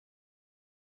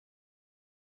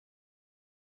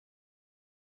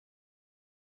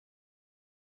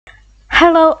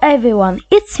Hello everyone,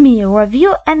 it's me,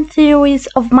 Review and Theories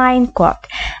of Minecraft,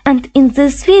 and in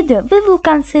this video we will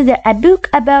consider a book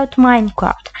about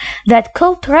Minecraft that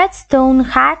called Redstone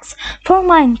Hacks for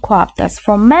Minecrafters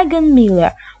from Megan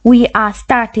Miller. We are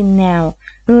starting now.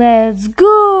 Let's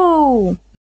go!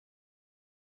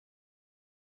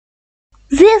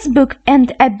 This book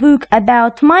and a book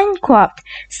about Minecraft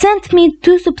sent me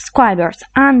 2 subscribers,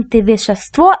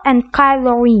 Antivishество and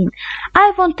Kylo.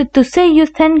 I wanted to say you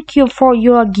thank you for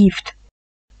your gift.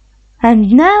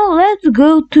 And now let's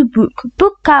go to book.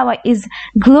 Book cover is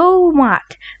glow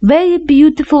matte, very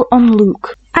beautiful on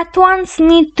look. At once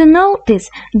need to notice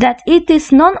that it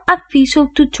is non-official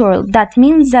tutorial. That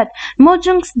means that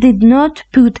Mojang's did not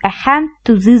put a hand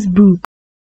to this book.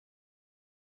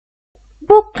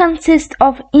 Book consists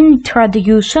of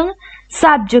introduction,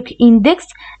 subject index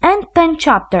and 10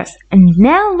 chapters. And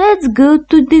now let's go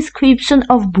to description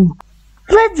of book.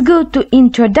 Let's go to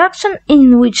introduction,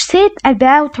 in which said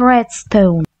about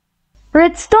redstone.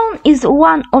 Redstone is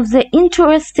one of the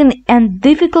interesting and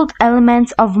difficult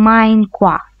elements of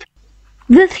Minecraft.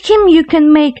 With him you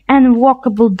can make an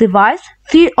workable device,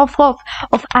 3 of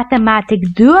automatic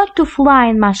duo to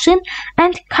flying machine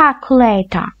and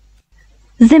calculator.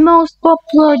 The most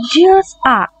popular gears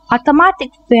are automatic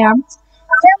farms,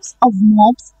 farms of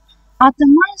mobs,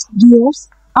 atomized doors,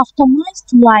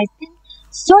 optimized lighting,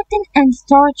 sorting and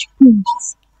storage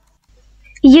points.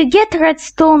 You get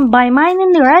redstone by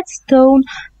mining redstone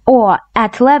ore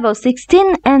at level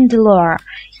 16 and lower.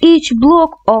 Each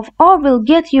block of ore will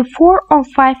get you 4 or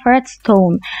 5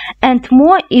 redstone, and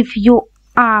more if you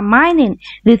are mining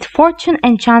with fortune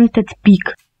enchanted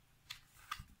pick.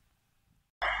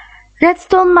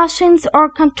 Redstone machines or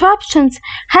contraptions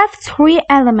have 3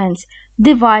 elements: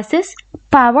 devices,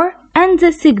 power, and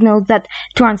the signal that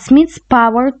transmits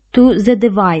power to the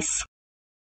device.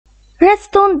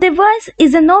 Redstone device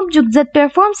is an object that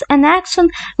performs an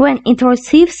action when it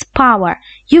receives power.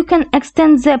 You can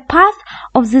extend the path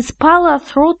of this power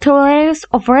through 2 layers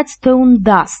of redstone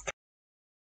dust.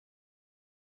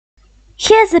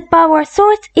 Here the power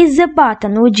source is the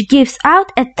button, which gives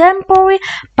out a temporary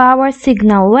power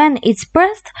signal. When it's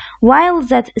pressed, while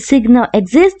that signal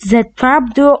exists, the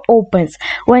trapdoor opens.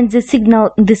 When the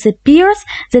signal disappears,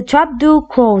 the trapdoor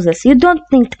closes. You don't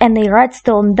need any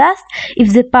redstone dust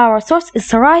if the power source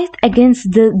is right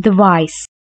against the device.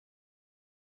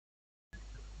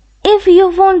 If you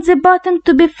want the button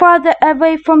to be farther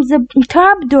away from the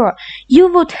trapdoor, you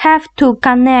would have to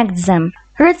connect them.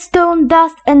 Redstone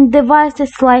dust and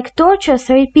devices like torches,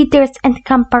 repeaters and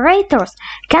comparators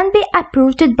can be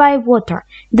uprooted by water,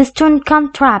 destroying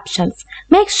contraptions.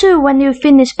 Make sure when you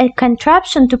finish a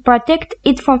contraption to protect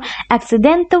it from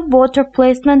accidental water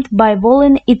placement by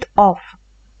walling it off.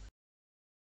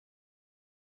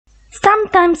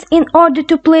 Sometimes, in order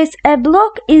to place a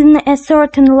block in a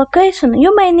certain location,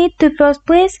 you may need to first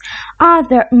place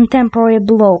other temporary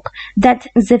block that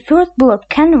the first block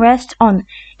can rest on.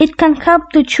 It can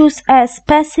help to choose a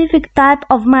specific type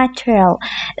of material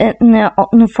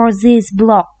for these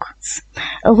blocks,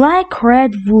 like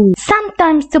red wool.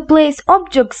 Sometimes to place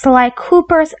objects like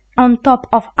hoppers on top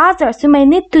of others, you may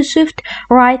need to shift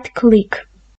right-click.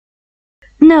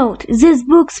 Note, these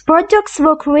book's projects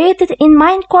were created in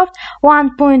Minecraft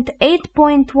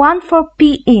 1.8.1 for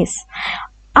PS.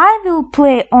 I will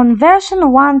play on version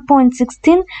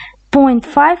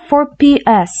 1.16.5 for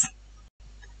PS.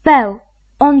 Well,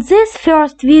 on this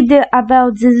first video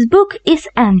about this book is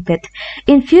ended.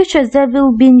 In future there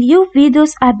will be new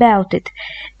videos about it.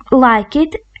 Like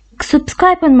it,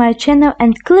 subscribe on my channel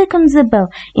and click on the bell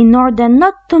in order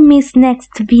not to miss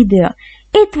next video.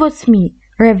 It was me,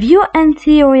 Review and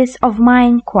Theories of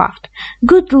Minecraft.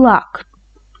 Good luck.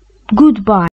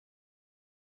 Goodbye.